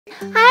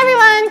Hi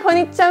everyone,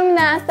 konnichiwa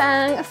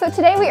minasan. So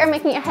today we are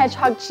making a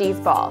hedgehog cheese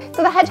ball.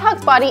 So the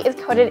hedgehog's body is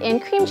coated in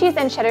cream cheese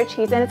and cheddar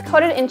cheese, and it's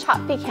coated in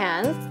chopped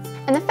pecans.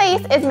 And the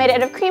face is made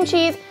out of cream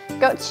cheese,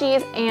 goat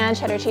cheese, and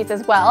cheddar cheese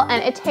as well.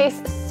 And it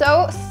tastes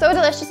so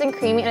delicious and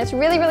creamy, and it's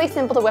really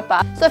simple to whip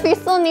up. So if you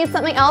still need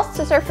something else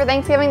to serve for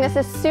Thanksgiving, this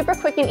is super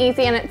quick and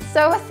easy, and it's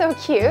so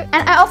cute.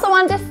 And I also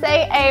wanted to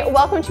say a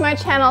welcome to my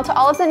channel to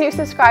all of the new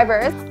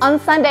subscribers. On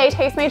Sunday,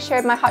 Tastemade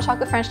shared my hot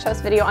chocolate French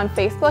toast video on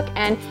Facebook,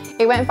 and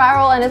it went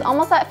viral and is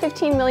almost at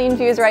 15 million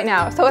views right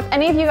now. So if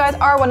any of you guys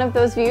are one of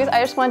those views, I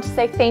just wanted to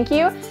say thank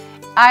you.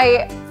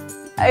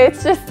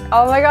 It's just,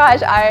 oh my gosh,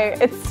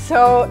 it's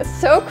so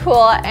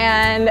cool,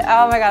 and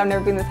oh my god, I've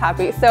never been this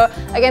happy. So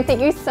again,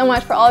 thank you so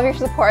much for all of your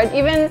support. And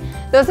even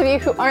those of you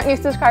who aren't new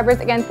subscribers,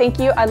 again, thank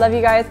you. I love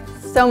you guys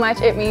so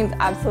much. It means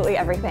absolutely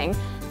everything.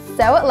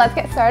 So let's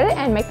get started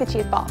and make the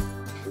cheese ball.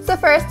 So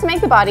first, to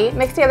make the body,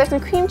 mix together some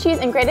cream cheese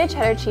and grated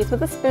cheddar cheese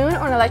with a spoon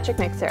or an electric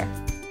mixer.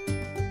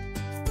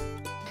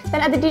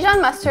 Then add the Dijon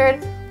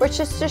mustard,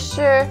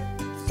 Worcestershire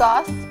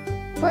sauce,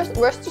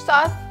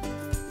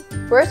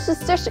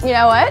 you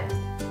know what?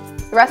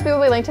 The recipe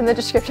will be linked in the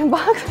description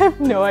box. I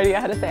have no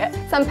idea how to say it.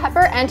 Some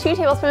pepper and 2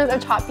 tablespoons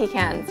of chopped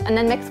pecans, and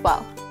then mix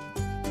well.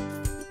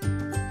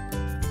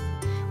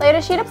 Lay out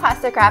a sheet of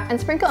plastic wrap and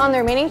sprinkle on the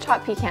remaining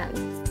chopped pecans.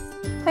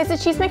 Place the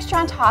cheese mixture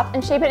on top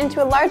and shape it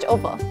into a large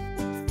oval.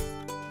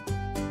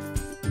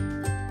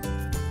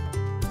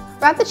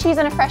 Wrap the cheese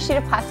in a fresh sheet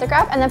of plastic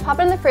wrap and then pop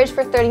it in the fridge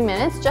for 30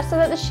 minutes just so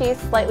that the cheese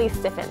slightly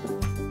stiffens.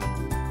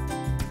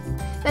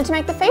 Then to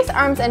make the face,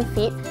 arms, and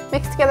feet,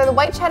 mix together the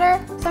white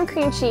cheddar, some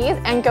cream cheese,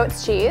 and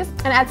goat's cheese,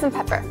 and add some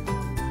pepper.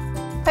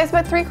 Place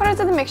about 3/4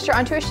 of the mixture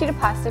onto a sheet of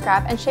plastic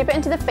wrap and shape it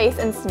into the face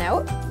and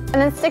snout,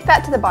 and then stick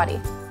that to the body.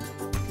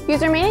 Use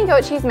the remaining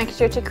goat cheese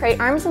mixture to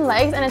create arms and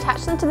legs and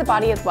attach them to the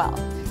body as well.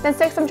 Then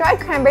stick some dried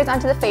cranberries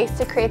onto the face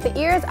to create the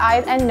ears,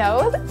 eyes, and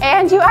nose,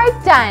 and you are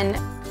done!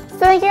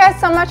 So thank you guys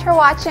so much for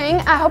watching.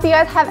 I hope you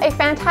guys have a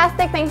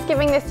fantastic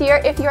Thanksgiving this year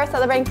if you are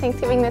celebrating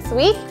Thanksgiving this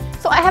week.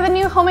 So I have a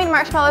new homemade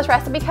marshmallows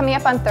recipe coming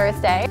up on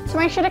Thursday. So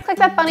make sure to click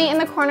that bunny in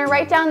the corner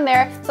right down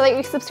there so that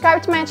you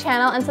subscribe to my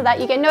channel and so that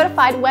you get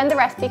notified when the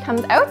recipe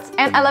comes out.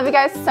 And I love you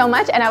guys so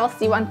much, and I will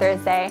see you on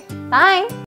Thursday. Bye!